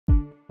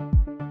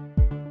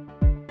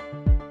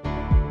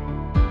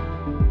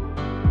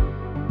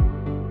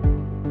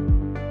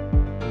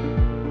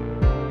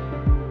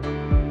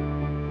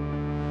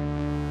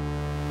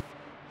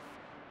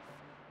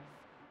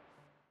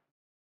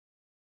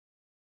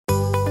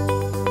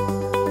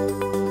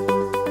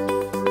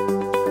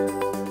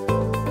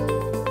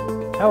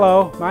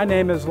Hello, my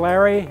name is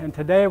Larry, and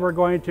today we're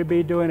going to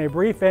be doing a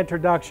brief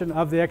introduction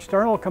of the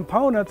external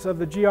components of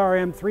the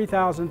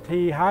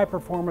GRM3000T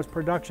high-performance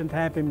production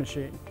tamping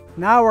machine.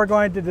 Now we're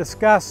going to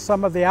discuss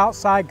some of the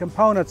outside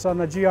components on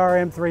the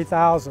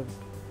GRM3000.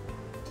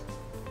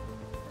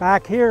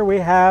 Back here we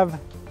have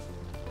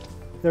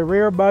the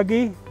rear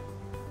buggy.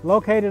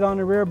 Located on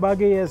the rear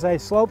buggy is a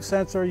slope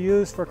sensor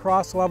used for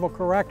cross-level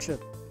correction.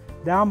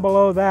 Down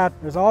below that,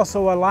 there's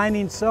also a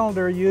lining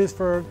cylinder used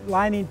for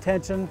lining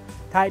tension,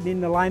 tightening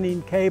the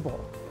lining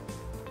cable.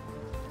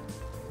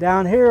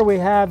 Down here we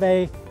have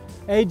a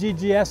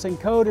AGGS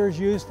encoders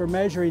used for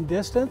measuring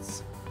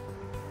distance.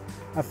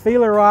 A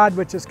feeler rod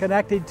which is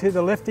connected to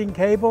the lifting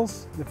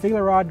cables. The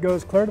feeler rod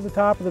goes clear to the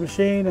top of the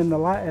machine and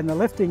the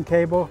lifting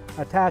cable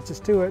attaches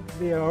to it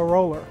via a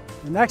roller.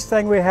 The next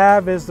thing we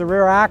have is the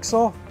rear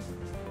axle.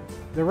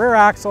 The rear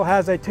axle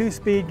has a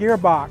 2-speed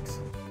gearbox.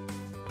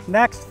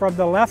 Next, from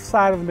the left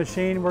side of the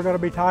machine, we're going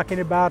to be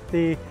talking about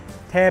the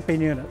tamping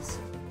units.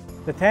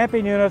 The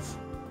tamping units,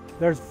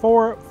 there's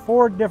four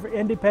different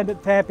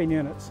independent tamping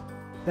units.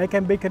 They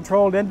can be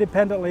controlled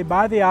independently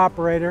by the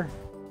operator,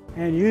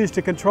 and used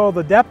to control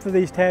the depth of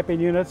these tamping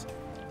units,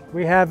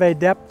 we have a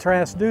depth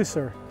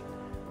transducer.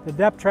 The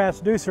depth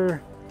transducer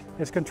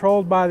is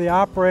controlled by the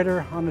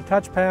operator on the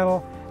touch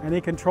panel, and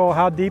he controls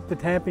how deep the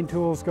tamping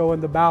tools go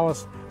in the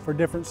ballast for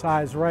different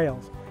size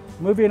rails.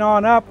 Moving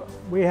on up,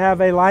 we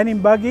have a lining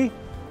buggy.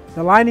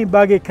 The lining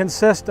buggy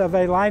consists of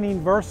a lining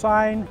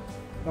versine.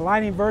 The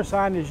lining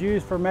versine is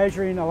used for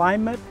measuring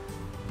alignment.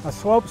 A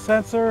slope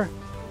sensor.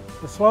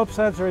 The slope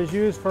sensor is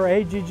used for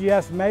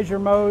AGGS measure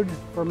mode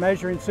for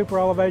measuring super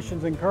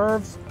elevations and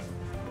curves.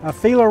 A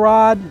feeler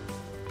rod.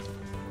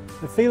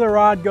 The feeler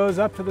rod goes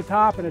up to the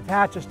top and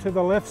attaches to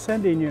the lift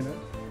sending unit.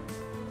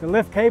 The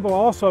lift cable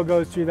also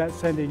goes through that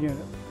sending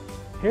unit.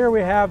 Here we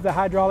have the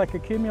hydraulic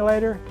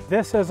accumulator.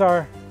 This is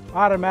our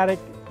automatic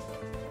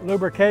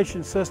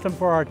lubrication system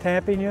for our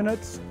tamping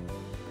units.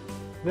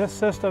 This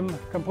system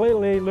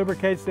completely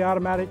lubricates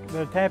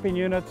the tamping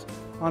units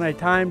on a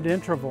timed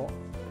interval.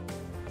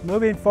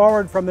 Moving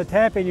forward from the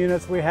tamping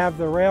units, we have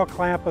the rail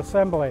clamp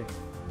assembly.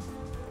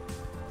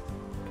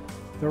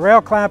 The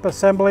rail clamp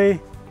assembly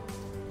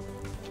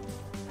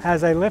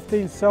has a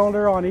lifting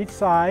cylinder on each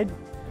side.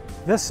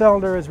 This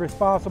cylinder is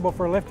responsible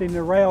for lifting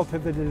the rail to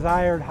the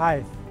desired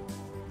height.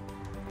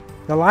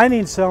 The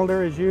lining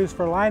cylinder is used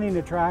for lining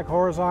the track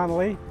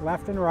horizontally,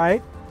 left and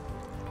right.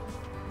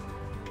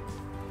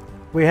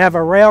 We have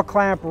a rail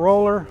clamp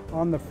roller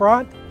on the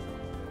front.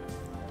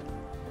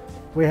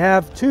 We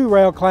have 2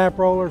 rail clamp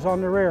rollers on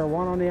the rear,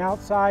 one on the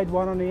outside,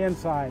 one on the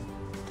inside.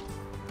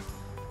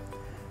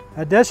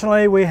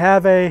 Additionally, we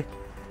have a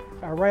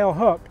rail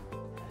hook.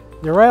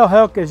 The rail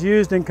hook is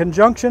used in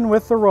conjunction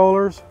with the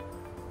rollers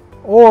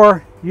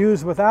or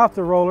used without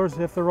the rollers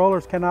if the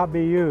rollers cannot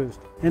be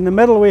used. In the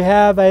middle we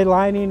have a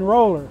lining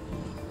roller.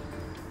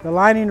 The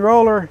lining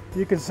roller,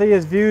 you can see,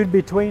 is viewed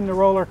between the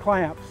roller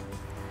clamps.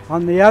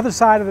 On the other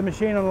side of the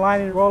machine on the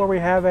lining roller we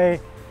have the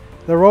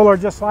roller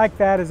just like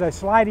that is a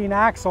sliding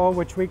axle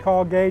which we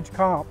call gauge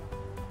comp.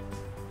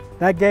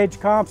 That gauge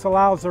comp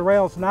allows the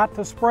rails not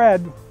to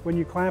spread when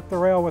you clamp the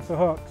rail with the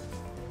hooks.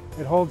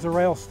 It holds the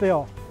rail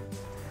still.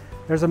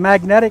 There's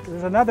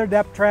another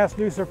depth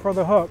transducer for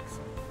the hooks.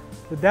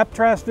 The depth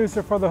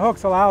transducer for the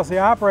hooks allows the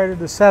operator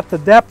to set the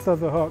depth of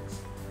the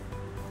hooks.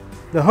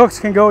 The hooks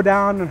can go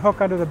down and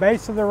hook under the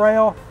base of the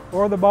rail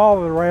or the ball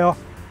of the rail,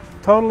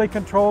 totally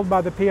controlled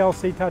by the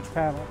PLC touch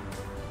panel.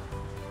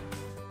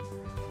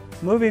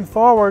 Moving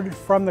forward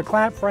from the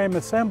clamp frame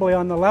assembly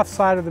on the left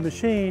side of the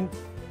machine,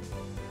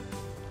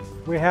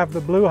 we have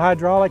the blue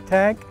hydraulic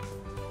tank.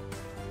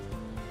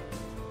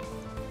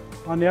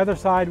 On the other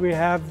side we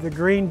have the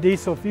green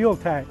diesel fuel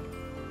tank.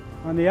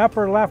 On the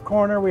upper left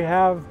corner we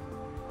have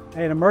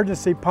an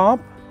emergency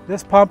pump.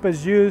 This pump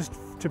is used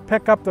to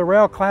pick up the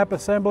rail clamp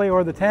assembly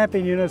or the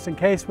tamping units in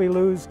case we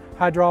lose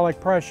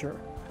hydraulic pressure.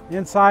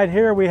 Inside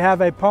here we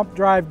have a pump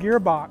drive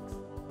gearbox.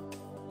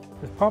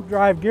 This pump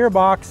drive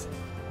gearbox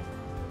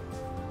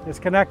is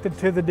connected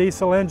to the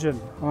diesel engine.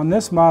 On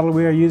this model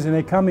we are using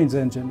a Cummins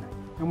engine,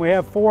 and we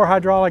have 4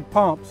 hydraulic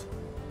pumps.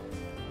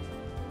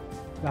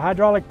 The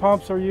hydraulic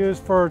pumps are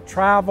used for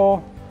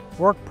travel,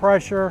 work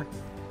pressure,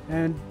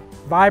 and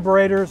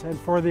vibrators, and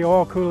for the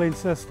oil cooling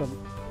system.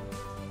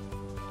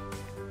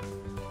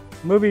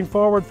 Moving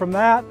forward from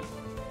that,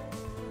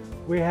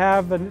 we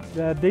have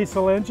the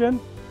diesel engine.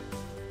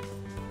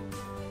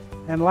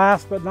 And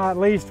last but not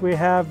least, we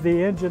have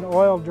the engine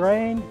oil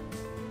drain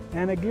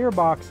and a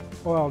gearbox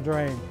oil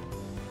drain.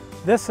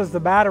 This is the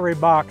battery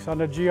box on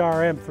the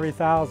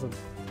GRM3000.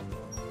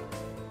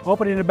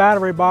 Opening the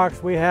battery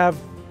box, we have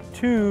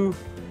 2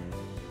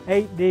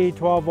 8D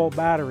 12-volt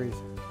batteries.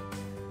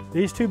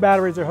 These 2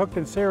 batteries are hooked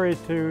in series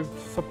to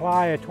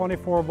supply a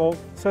 24-volt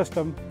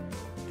system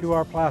to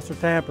our Plasser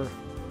tamper.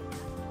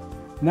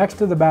 Next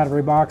to the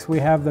battery box, we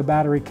have the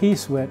battery key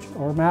switch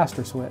or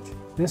master switch.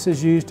 This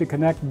is used to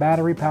connect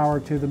battery power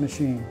to the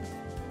machine.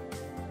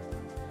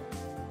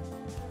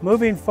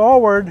 Moving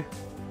forward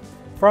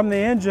from the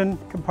engine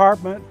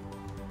compartment,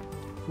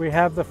 we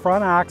have the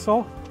front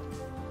axle,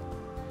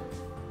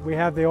 we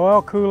have the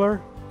oil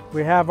cooler,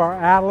 we have our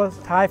Atlas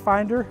tie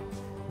finder.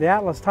 The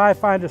Atlas tie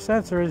finder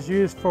sensor is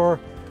used for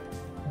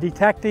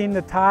detecting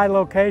the tie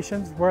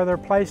locations where they're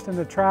placed in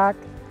the track,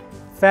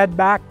 fed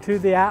back to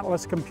the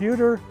Atlas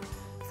computer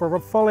for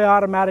fully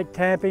automatic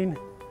tamping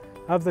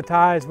of the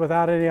ties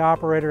without any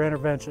operator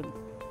intervention.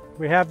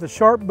 We have the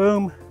short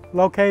boom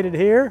located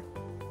here.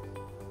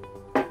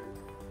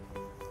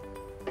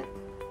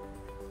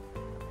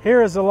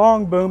 Here is the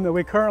long boom that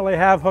we currently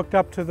have hooked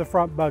up to the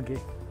front buggy.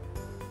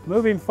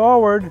 Moving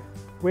forward,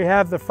 we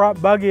have the front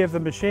buggy of the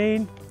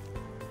machine.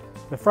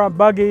 The front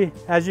buggy,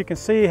 as you can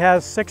see,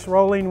 has 6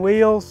 rolling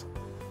wheels,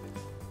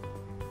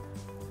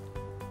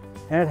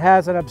 and it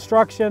has an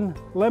obstruction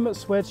limit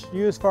switch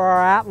used for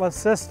our Atlas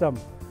system.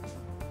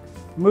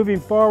 Moving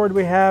forward,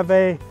 we have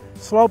a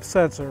slope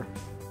sensor.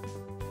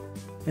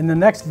 In the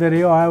next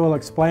video, I will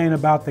explain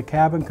about the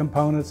cabin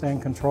components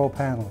and control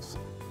panels.